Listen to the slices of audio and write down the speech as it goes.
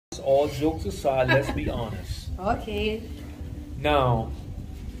all jokes aside, let's be honest. Okay. Now,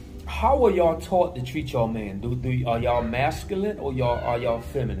 how are y'all taught to treat y'all man? Are y'all masculine or are y'all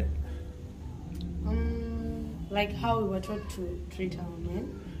feminine? Like how we were taught to treat our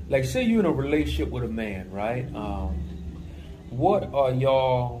men. Like, say you're in a relationship with a man, right? What are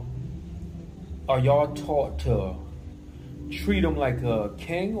y'all taught to treat him like a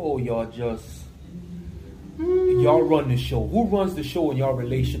king, or y'all just y'all run the show? Who runs the show in y'all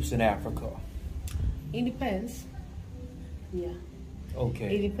relationships in Africa? It depends. Yeah.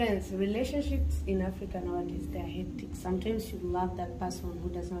 Okay. It depends. Relationships in Africa nowadays, they're hectic. Sometimes you love that person who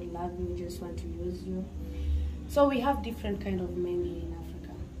does not love you, just want to use you. So we have different kind of men here in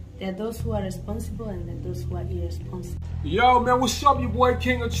Africa. There are those who are responsible and there are those who are irresponsible. Yo, man, what's up, your boy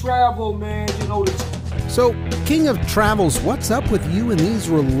King of Travel, man? You know the So, King of Travels, what's up with you and these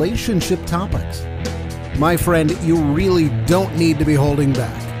relationship topics? My friend, you really don't need to be holding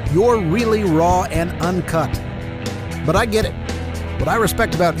back. You're really raw and uncut. But I get it. What I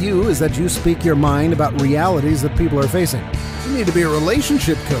respect about you is that you speak your mind about realities that people are facing. You need to be a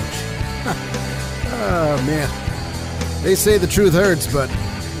relationship coach. Oh, man. They say the truth hurts, but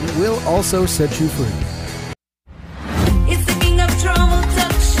it will also set you free. It's the King of Travel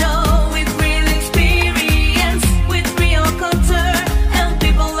talk show with real experience, with real culture and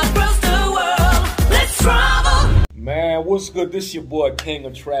people across the world. Let's travel! Man, what's good? This your boy King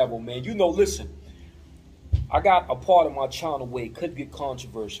of Travel, man. You know, listen, I got a part of my channel where it could get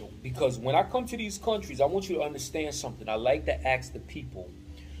controversial, because when I come to these countries, I want you to understand something. I like to ask the people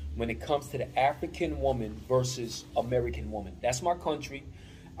when it comes to the African woman versus American woman. That's my country.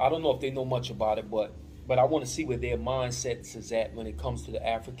 I don't know if they know much about it, but I want to see where their mindset is at when it comes to the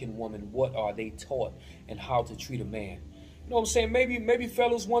African woman. What are they taught and how to treat a man? You know what I'm saying? Maybe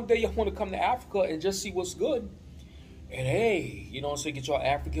fellas, one day you want to come to Africa and just see what's good. And hey, you know what I'm saying, get your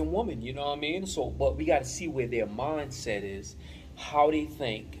African woman, you know what I mean? So, but we got to see where their mindset is, how they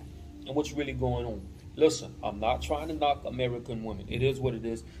think, and what's really going on. Listen, I'm not trying to knock American women. It is what it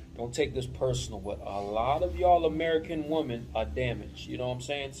is. Don't take this personal, but a lot of y'all American women are damaged, you know what I'm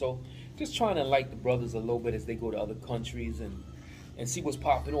saying? So just trying to enlighten the brothers a little bit as they go to other countries and see what's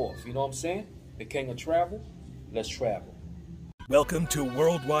popping off, you know what I'm saying? The King of Travel, let's travel. Welcome to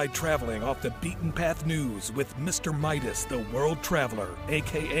Worldwide Traveling Off the Beaten Path News with Mr. Midas, the World Traveler,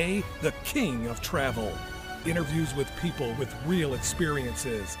 aka the King of Travel. Interviews with people with real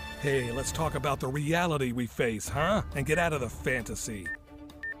experiences. Hey, let's talk about the reality we face, huh? And get out of the fantasy.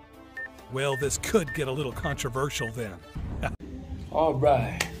 Well, this could get a little controversial then. All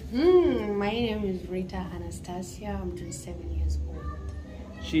right. My name is Rita Anastasia. I'm 27 years old.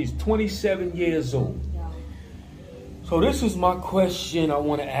 She's 27 years old. Yeah. So this is my question I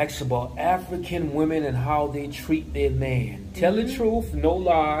want to ask about African women and how they treat their man. Tell the truth, no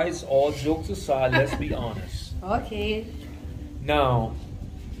lies, all jokes aside, let's be honest. Okay. Now,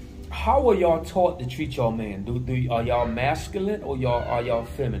 how are y'all taught to treat y'all man? Are y'all masculine or are y'all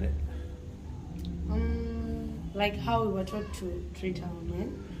feminine? Like how we were taught to treat our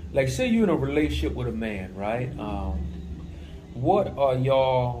men. Like, say you're in a relationship with a man, right? What are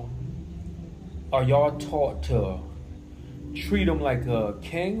y'all taught to treat him like a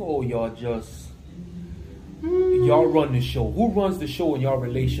king, or y'all just y'all run the show? Who runs the show in y'all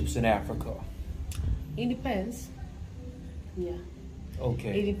relationships in Africa? It depends. Yeah.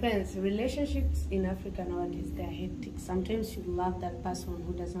 Okay. It depends. Relationships in Africa nowadays, they're hectic. Sometimes you love that person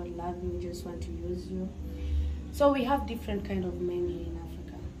who does not love you, just want to use you. So we have different kind of men here in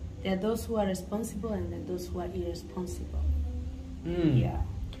Africa. There are those who are responsible and there are those who are irresponsible. Yeah.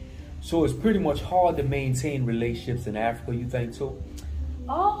 So it's pretty much hard to maintain relationships in Africa, you think so?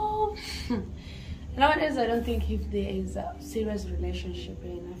 Oh, nowadays I don't think if there is a serious relationship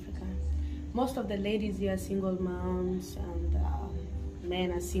here in Africa. Most of the ladies here are single moms and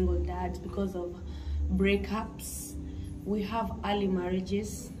men are single dads because of breakups. We have early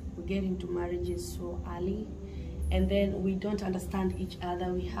marriages. We get into marriages so early. And then we don't understand each other.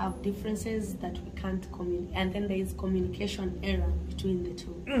 We have differences that we can't communicate. And then there is communication error between the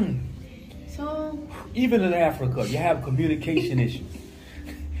two. So even in Africa, you have communication issues.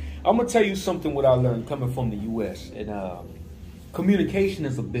 I'm gonna tell you something what I learned coming from the U.S. And communication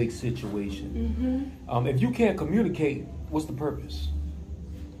is a big situation. If you can't communicate, what's the purpose?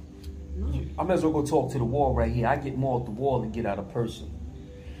 no. I might as well go talk to the wall right here. I get more at the wall than get out of person.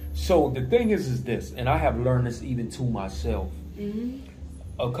 So the thing is this, and I have learned this even to myself,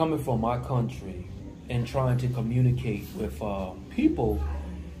 coming from my country and trying to communicate with people,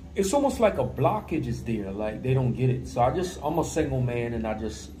 it's almost like a blockage is there, like they don't get it. So I'm a single man and I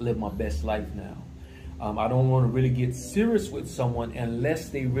just live my best life now. I don't want to really get serious with someone unless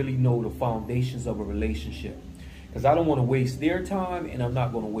they really know the foundations of a relationship. Because I don't want to waste their time, and I'm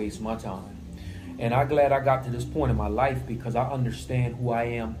not going to waste my time. And I'm glad I got to this point in my life because I understand who I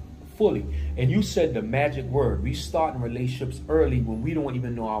am fully. And you said the magic word. We start in relationships early when we don't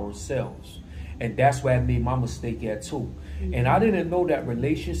even know ourselves. And that's where I made my mistake at too. And I didn't know that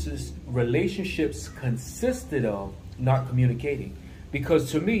relationships consisted of not communicating.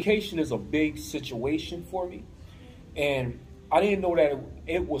 Because to me, communication is a big situation for me. And I didn't know that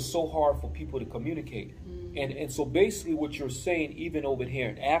it was so hard for people to communicate. And so basically what you're saying, even over here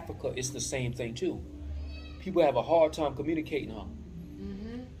in Africa, it's the same thing too. People have a hard time communicating, huh?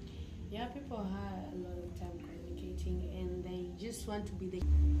 Yeah, people have a lot of time communicating, and they just want to be the...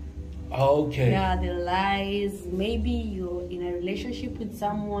 Okay. Yeah, the lies. Maybe you're in a relationship with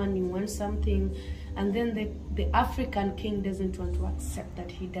someone, you want something, and then the African king doesn't want to accept that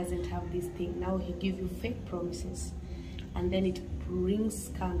he doesn't have this thing. Now he gives you fake promises, and then it brings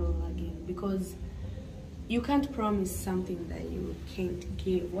scandal again, because you can't promise something that you can't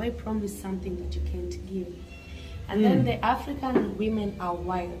give. Why promise something that you can't give? And then the African women are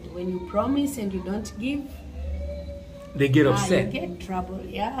wild. When you promise and you don't give, they get upset. You get trouble,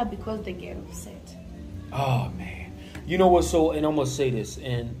 yeah, because they get upset. Oh, man. You know what, so, and I'm going to say this,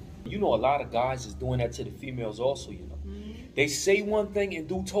 and you know a lot of guys is doing that to the females also, you know. They say one thing and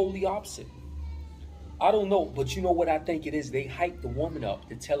do totally opposite. I don't know, but you know what I think it is? They hype the woman up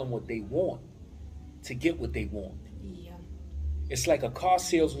to tell them what they want, to get what they want. Yeah. It's like a car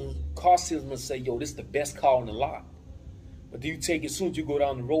salesman say, yo, this is the best car on the lot. But do you take it, as soon as you go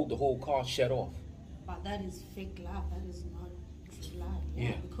down the road, the whole car shut off. But that is fake love. That is not true love.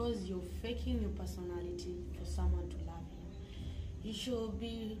 Yeah. Because you're faking your personality for someone to love you. You should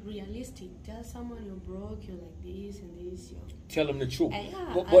be realistic. Tell someone you're broke, you're like this and this. Tell them the truth. And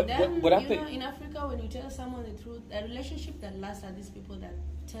yeah, but and then, but I you think know, in Africa, when you tell someone the truth, a relationship that lasts are these people that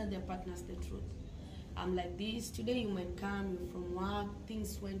tell their partners the truth. I'm like this, today you might come, you're from work,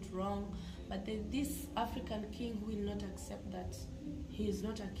 things went wrong, but this African king will not accept that he is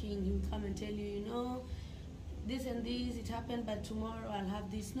not a king. He will come and tell you, you know, this and this, it happened, but tomorrow I'll have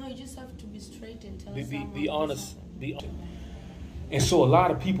this. No, you just have to be straight and tell someone. Be honest. Be honest. And so a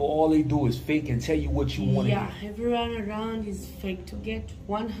lot of people, all they do is fake and tell you what you want to hear. Yeah, everyone around is fake. To get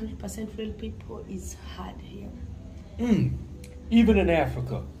 100% real people is hard here. Even in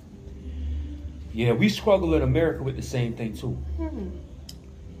Africa. Yeah, we struggle in America with the same thing too.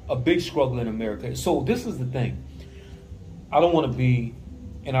 A big struggle in America. So this is the thing. I don't want to be,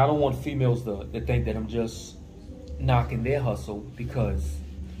 and I don't want females to think that I'm just knocking their hustle, because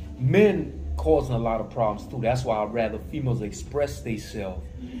men causing a lot of problems too. That's why I'd rather females express themselves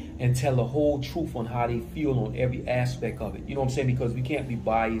and tell the whole truth on how they feel on every aspect of it. You know what I'm saying? Because we can't be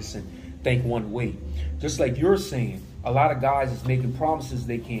biased and think one way. Just like you're saying, a lot of guys is making promises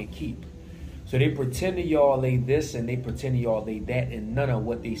they can't keep. So they pretend to y'all they this and they pretend to y'all they that, and none of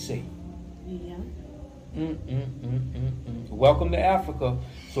what they say. Yeah. Welcome to Africa.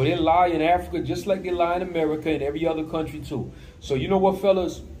 So they lie in Africa just like they lie in America and every other country too. So you know what,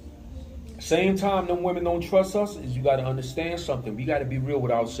 fellas? Same time them women don't trust us, is you got to understand something. We got to be real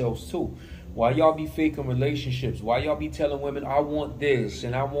with ourselves too. Why y'all be faking relationships? Why y'all be telling women, I want this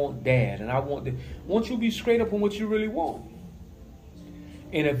and I want that and I want this? Won't you be straight up on what you really want?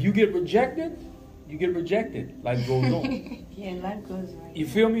 And if you get rejected, you get rejected. Life goes on. Yeah, life goes on. You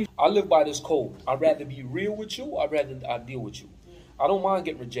feel me? I live by this code. I'd rather be real with you. I'd rather I deal with you. I don't mind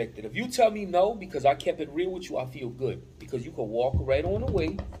getting rejected. If you tell me no because I kept it real with you, I feel good. Because you can walk right on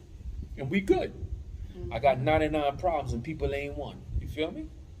away and we good. I got 99 problems and people ain't one. You feel me?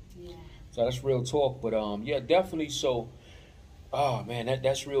 Yeah. So that's real talk. But yeah, definitely so. Oh man,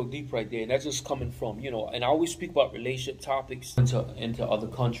 that's real deep right there. And that's just coming from, you know, and I always speak about relationship topics into other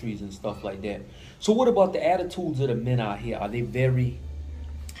countries and stuff like that. So what about the attitudes of the men out here? Are they very...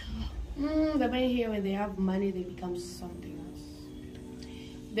 The men here, when they have money, they become something else.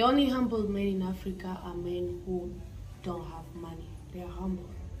 The only humble men in Africa are men who don't have money. They are humble.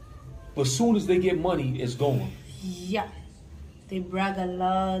 But as soon as they get money, it's gone. Yeah. They brag a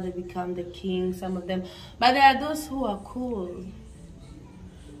lot, they become the king, some of them. But there are those who are cool.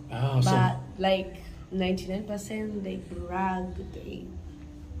 But like 99%, they brag,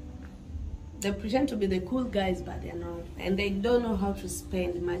 they pretend to be the cool guys, but they're not. And they don't know how to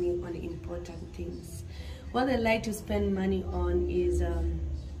spend money on important things. What they like to spend money on is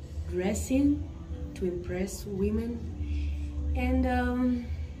dressing to impress women and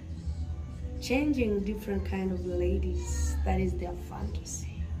changing different kind of ladies. That is their fantasy.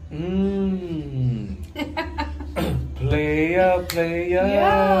 Player.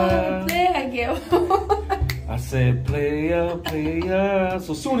 Yeah, player girl. I said, player, player.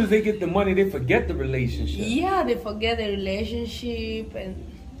 So soon as they get the money, they forget the relationship. Yeah, they forget the relationship and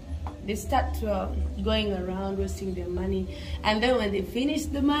they start going around wasting their money. And then when they finish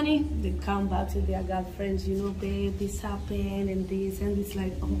the money, they come back to their girlfriends, you know, babe, this happened and this. And it's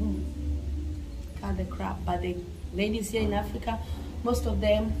like, oh, cut the crap. But the ladies here in Africa, most of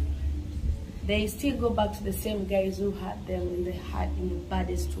them, they still go back to the same guys who had them in the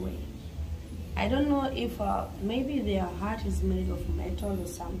baddest way. I don't know if maybe their heart is made of metal or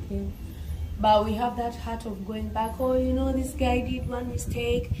something, but we have that heart of going back. Oh, you know, this guy did one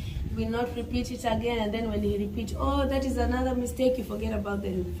mistake, will not repeat it again. And then when he repeats, oh, that is another mistake, you forget about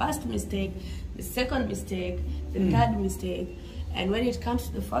the first mistake, the second mistake, the third mistake. And when it comes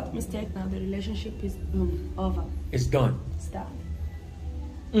to the fourth mistake, now the relationship is boom, over. It's done. It's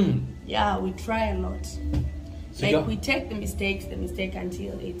done. Yeah, we try a lot. So like we take the mistake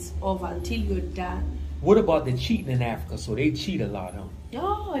until it's over, until you're done. What about the cheating in Africa? So they cheat a lot, huh?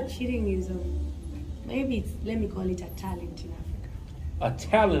 Oh, cheating is maybe it's, let me call it a talent in Africa. A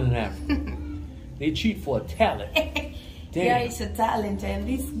talent in Africa. They cheat for a talent. Damn. Yeah, it's a talent. And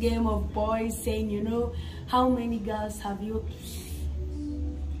this game of boys saying, you know, how many girls have you?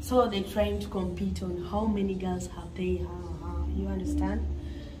 So they're trying to compete on how many girls have they. You understand?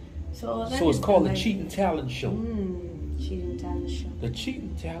 So it's called the Cheating Talent Show. Cheating Talent Show. The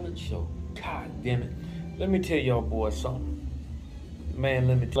Cheating Talent Show. God damn it. Let me tell y'all boys something. Man,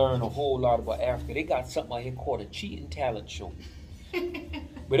 let me learn a whole lot about Africa. They got something out here called a Cheating Talent Show.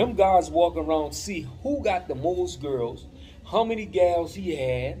 But them guys walk around, see who got the most girls, how many gals he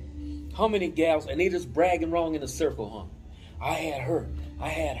had, how many gals, and they just bragging around in a circle, huh? I had her, I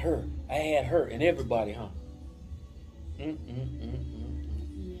had her, I had her, and everybody, huh?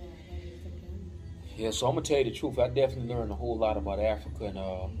 Yeah, so I'm gonna tell you the truth. I definitely learned a whole lot about Africa, and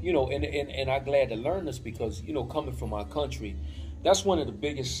you know, and I'm glad to learn this because, you know, coming from my country, that's one of the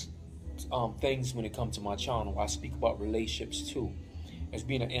biggest things when it comes to my channel. I speak about relationships too, as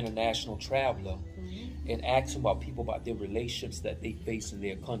being an international traveler, and asking about people about their relationships that they face in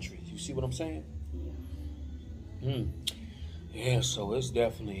their countries. You see what I'm saying? Yeah. So it's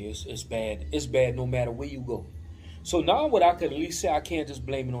definitely it's bad. It's bad no matter where you go. So now what I could at least say, I can't just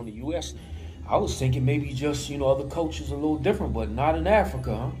blame it on the U.S. I was thinking maybe just, you know, other cultures are a little different, but not in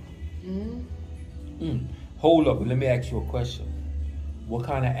Africa, huh? Hold up, let me ask you a question. What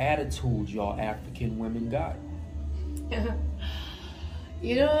kind of attitudes y'all African women got?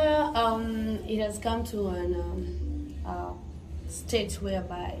 You know, it has come to an state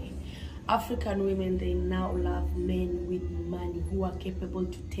whereby African women, they now love men with money who are capable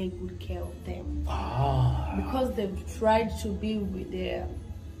to take good care of them. Because they've tried to be with their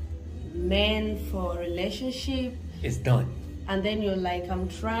men for a relationship. It's done. And then you're like, I'm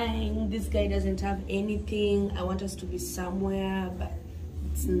trying, this guy doesn't have anything, I want us to be somewhere, but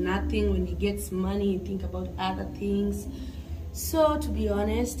it's nothing. When he gets money, you think about other things. So to be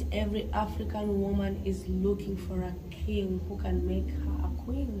honest, every African woman is looking for a king who can make her a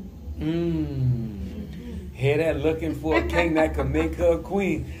queen. Hear that? Looking for a king that can make her a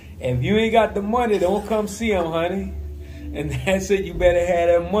queen. If you ain't got the money, don't come see him, honey. And that's it, you better have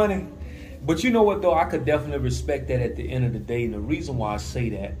that money. But you know what though, I could definitely respect that at the end of the day. And the reason why I say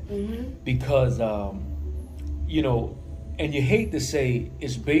that, because, you know, and you hate to say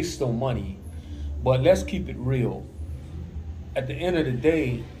it's based on money, but let's keep it real. At the end of the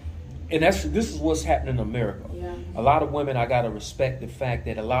day, and this is what's happening in America. Yeah. A lot of women, I gotta respect the fact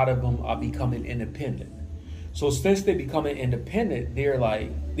that a lot of them are becoming independent. So since they're becoming independent,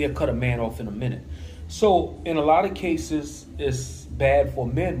 they'll cut a man off in a minute. So in a lot of cases, it's bad for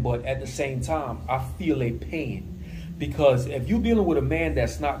men, but at the same time, I feel a pain. Because if you're dealing with a man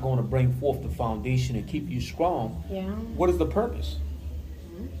that's not going to bring forth the foundation and keep you strong, what is the purpose?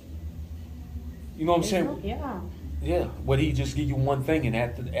 You know what I'm saying? Yeah. Yeah, but he just give you one thing, and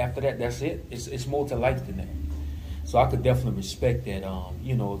after that, that's it. It's more to life than that. So I could definitely respect that.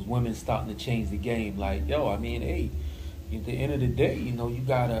 You know, as women starting to change the game, like, yo, I mean, hey, at the end of the day, you know, you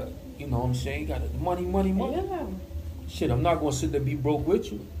gotta, you know what I'm saying, you gotta money. Yeah. Shit, I'm not gonna sit there and be broke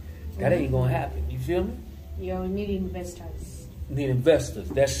with you. That ain't gonna happen. You feel me? You need investors. Need investors.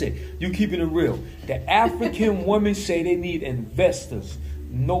 That's it. You keeping it real. The African women say they need investors.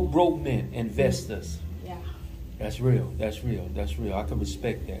 No broke men. Investors. That's real. That's real. That's real. I can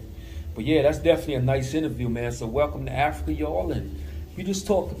respect that. But yeah, that's definitely a nice interview, man. So welcome to Africa, y'all. And we just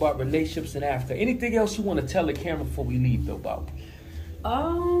talked about relationships in Africa. Anything else you want to tell the camera before we leave, though, about?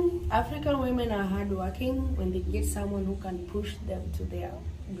 African women are hardworking. When they get someone who can push them to their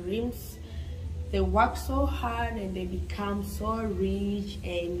dreams, they work so hard and they become so rich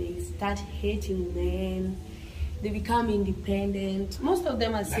and they start hating men. They become independent. Most of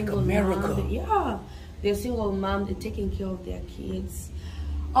them are single America. mom. Yeah, they're single mom. They're taking care of their kids.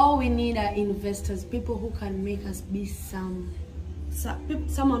 All we need are investors, people who can make us be someone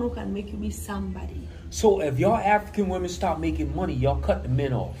who can make you be somebody. So if y'all African women stop making money, y'all cut the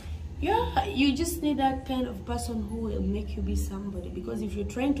men off. Yeah, you just need that kind of person who will make you be somebody. Because if you're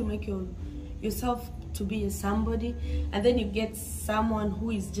trying to make yourself to be a somebody, and then you get someone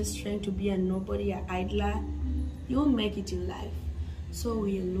who is just trying to be a nobody, an idler, you won't make it in life. So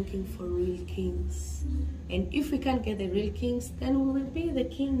we are looking for real kings. And if we can't get the real kings, then we will be the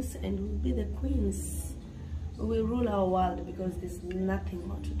kings and we'll be the queens. We will rule our world because there's nothing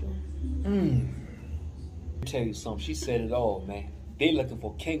more to do. Let me tell you something. She said it all, man. They looking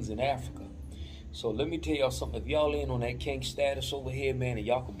for kings in Africa. So let me tell y'all something. If y'all ain't on that king status over here, man, and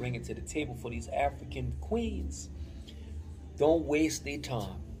y'all can bring it to the table for these African queens, don't waste their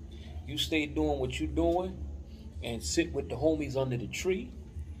time. You stay doing what you're doing and sit with the homies under the tree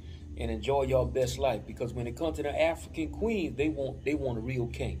and enjoy your best life. Because when it comes to the African queens, they want a real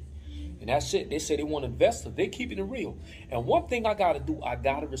king. And that's it. They say they want investors. They keeping it real. And one thing I got to do, I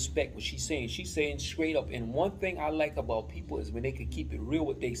got to respect what she's saying. She's saying straight up. And one thing I like about people is when they can keep it real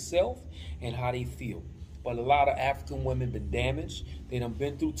with themselves and how they feel. But a lot of African women been damaged. They done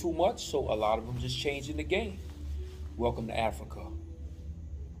been through too much. So a lot of them just changing the game. Welcome to Africa.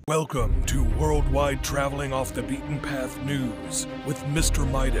 Welcome to Worldwide Traveling Off the Beaten Path News with Mr.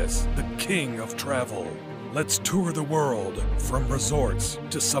 Midas, the king of travel. Let's tour the world, from resorts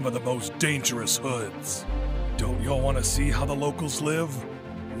to some of the most dangerous hoods. Don't y'all want to see how the locals live?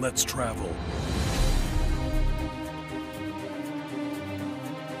 Let's travel.